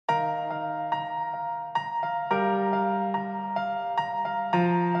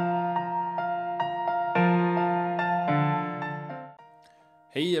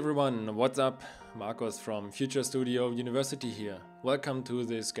everyone, what's up? Marcus from Future Studio University here. Welcome to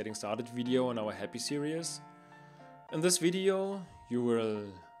this Getting Started video on our Happy series. In this video you will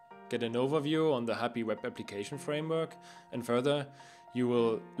get an overview on the Happy web application framework, and further you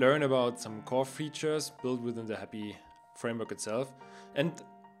will learn about some core features built within the Happy framework itself, and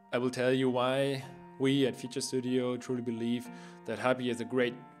I will tell you why we at Future Studio truly believe that Happy is a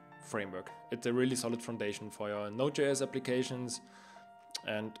great framework. It's a really solid foundation for your Node.js applications.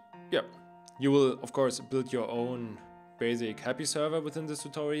 And yeah, you will of course build your own basic Happy server within this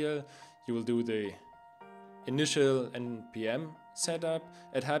tutorial. You will do the initial npm setup,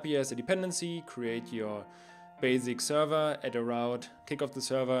 add Happy as a dependency, create your basic server, add a route, kick off the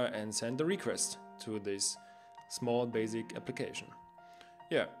server and send a request to this small basic application.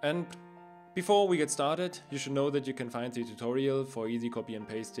 Yeah, and before we get started, you should know that you can find the tutorial for easy copy and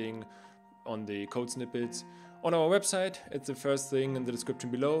pasting on the code snippets on our website. It's the first thing in the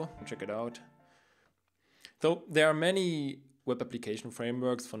description below. Check it out. So there are many web application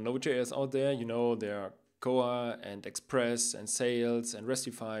frameworks for Node.js out there. You know, there are Koa and Express and Sails and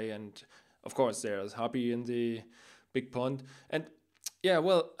Restify, and of course there's Hapi in the big pond. And yeah,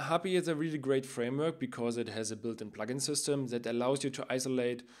 well, Hapi is a really great framework because it has a built-in plugin system that allows you to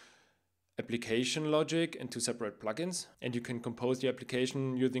isolate application logic into separate plugins, and you can compose the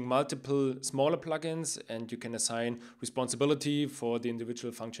application using multiple smaller plugins, and you can assign responsibility for the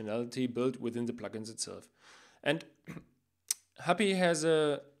individual functionality built within the plugins itself. And Happy has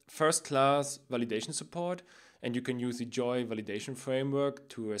a first-class validation support, and you can use the Joy validation framework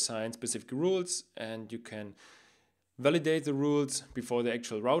to assign specific rules, and you can validate the rules before the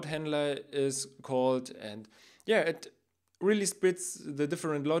actual route handler is called. And yeah, it really splits the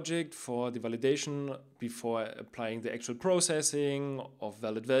different logic for the validation before applying the actual processing of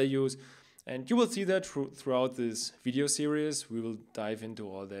valid values. And you will see that throughout this video series. We will dive into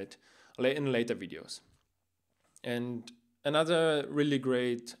all that in later videos. And another really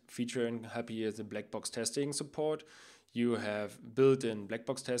great feature in Happy is the black box testing support. You have built-in black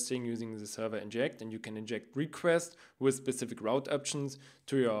box testing using the server inject, and you can inject requests with specific route options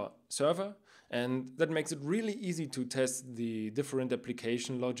to your server. And that makes it really easy to test the different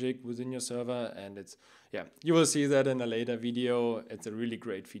application logic within your server. And it's, yeah, you will see that in a later video. It's a really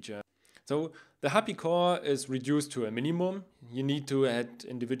great feature. So the Happy core is reduced to a minimum. You need to add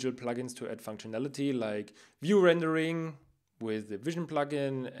individual plugins to add functionality like view rendering with the Vision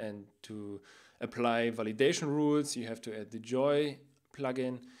plugin, and to apply validation rules, you have to add the Joy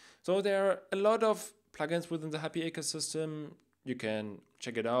plugin. So there are a lot of plugins within the Happy ecosystem. You can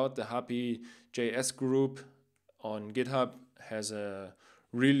check it out. The Hapi.js group on GitHub has a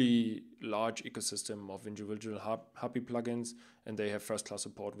really large ecosystem of individual Happy plugins, and they have first-class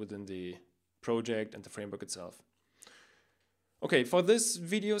support within the project and the framework itself. Okay, for this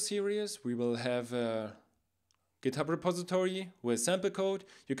video series, we will have a GitHub repository with sample code.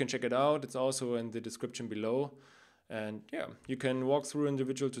 You can check it out. It's also in the description below. And yeah, you can walk through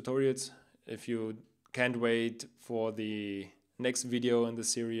individual tutorials. If you can't wait for the next video in the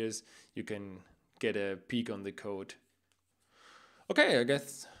series, you can get a peek on the code. Okay, I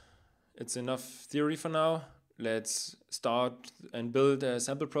guess it's enough theory for now. Let's start and build a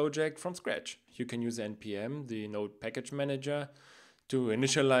sample project from scratch. You can use npm, the Node package manager, to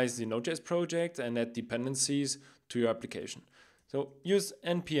initialize the Node.js project and add dependencies to your application. So use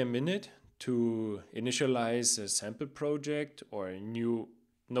npm init to initialize a sample project or a new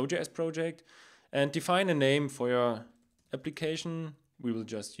Node.js project, and define a name for your application. We will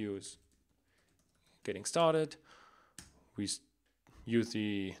just use getting started. We use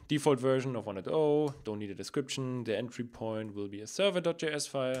the default version of 1.0, don't need a description. The entry point will be a server.js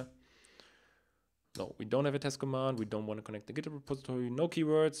file. No, we don't have a test command. We don't want to connect the GitHub repository. No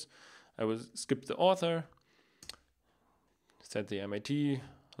keywords. I will skip the author. Set the MIT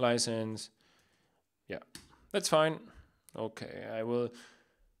license. Yeah, that's fine. Okay, I will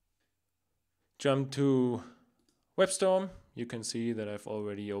jump to WebStorm. You can see that I've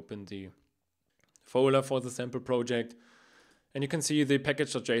already opened the folder for the sample project, and you can see the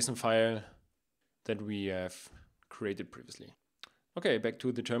package.json file that we have created previously. Okay, back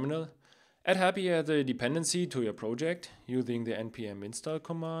to the terminal. Add Happy as a dependency to your project using the npm install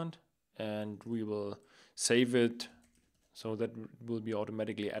command, and we will save it so that it will be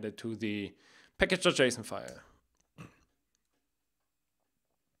automatically added to the package.json file.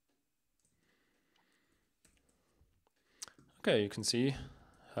 Okay, you can see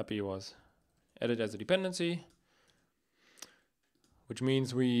Happy was added as a dependency, which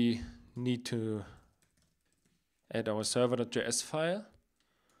means we need to add our server.js file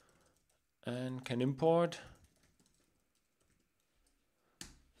and can import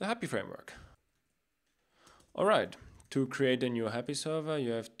the hapi framework. Alright, to create a new hapi server,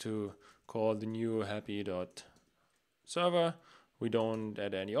 you have to call the new hapi.server. We don't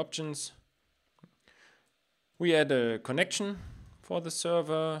add any options. We add a connection for the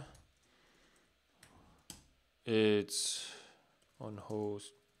server. It's on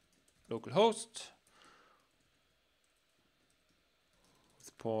host, localhost,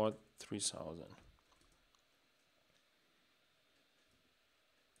 with port 3000.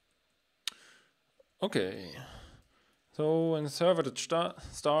 Okay, so when the server did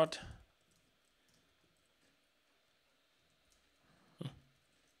start,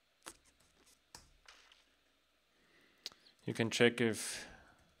 you can check if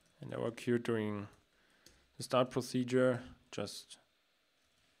an error occurred during the start procedure. Just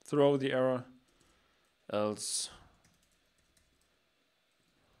throw the error, else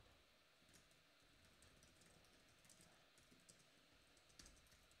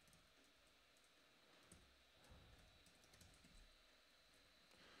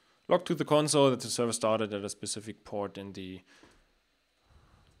log to the console that the server started at a specific port in the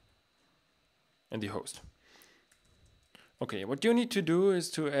host. Okay, what you need to do is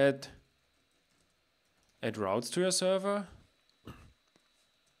to add routes to your server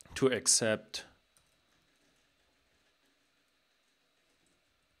to accept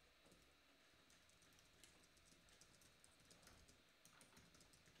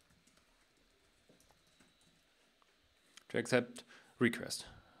request.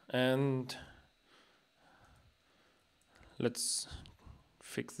 And let's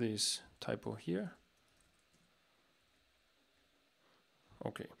fix this typo here.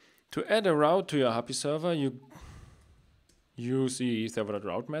 Okay, to add a route to your hapi server, you use the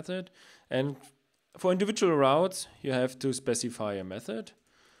server.route method, and for individual routes you have to specify a method.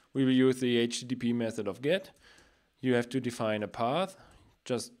 We will use the HTTP method of get. You have to define a path.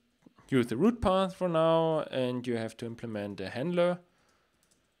 Just use the root path for now, and you have to implement a handler,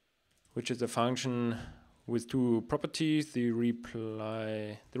 which is a function with two properties, the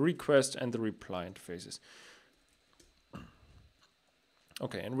request and the reply interfaces.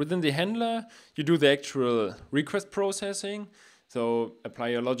 Okay, and within the handler, you do the actual request processing. So apply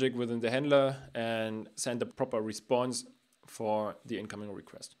your logic within the handler and send a proper response for the incoming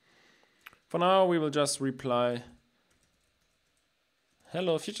request. For now, we will just reply,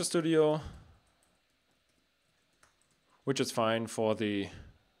 hello Future Studio, which is fine for the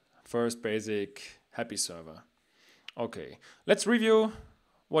first basic hapi server. Okay, let's review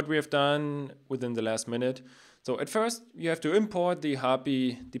what we have done within the last minute. So at first, you have to import the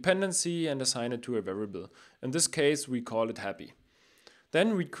hapi dependency and assign it to a variable. In this case, we call it hapi.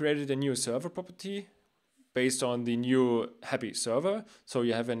 Then we created a new server property based on the new hapi server. So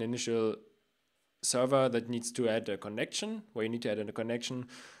you have an initial server that needs to add a connection, where you need to add a connection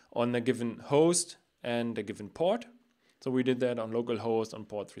on a given host and a given port. So we did that on localhost on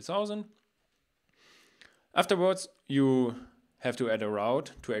port 3000. Afterwards, you have to add a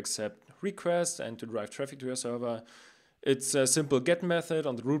route to accept requests and to drive traffic to your server. It's a simple get method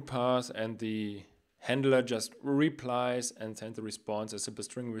on the root path, and the handler just replies and sends a response, a simple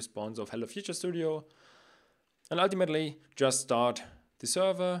string response of hello Future Studio. And ultimately, just start the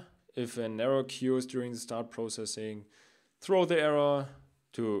server. If an error occurs during the start processing, throw the error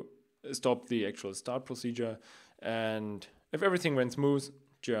to stop the actual start procedure. And if everything went smooth,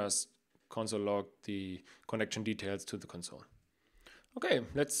 just console log the connection details to the console. Okay,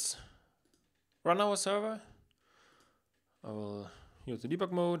 let's run our server. I will use the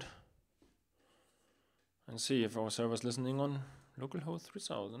debug mode and see if our server is listening on localhost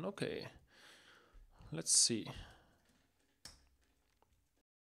 3000. Okay, let's see.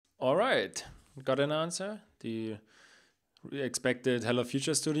 All right, got an answer. The expected Hello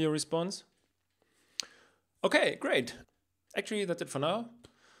Future Studio response. Okay, great. Actually, that's it for now.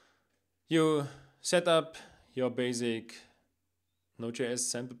 You set up your basic Node.js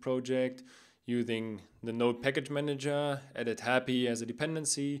sample project using the Node package manager, added hapi as a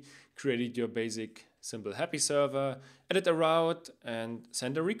dependency, created your basic simple hapi server, added a route, and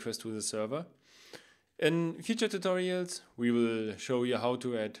send a request to the server. In future tutorials, we will show you how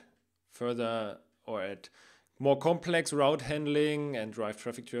to add further or add more complex route handling and drive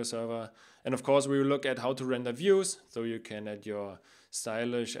traffic to your server. And of course, we will look at how to render views, so you can add your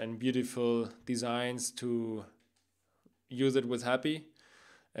stylish and beautiful designs to use it with hapi.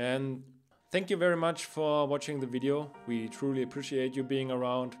 And thank you very much for watching the video. We truly appreciate you being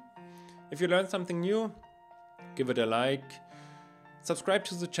around. If you learned something new, give it a like. Subscribe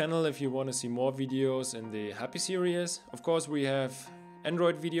to the channel if you want to see more videos in the hapi series. Of course, we have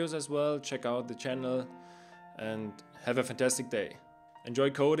Android videos as well. Check out the channel and have a fantastic day. Enjoy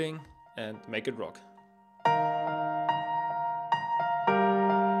coding and make it rock.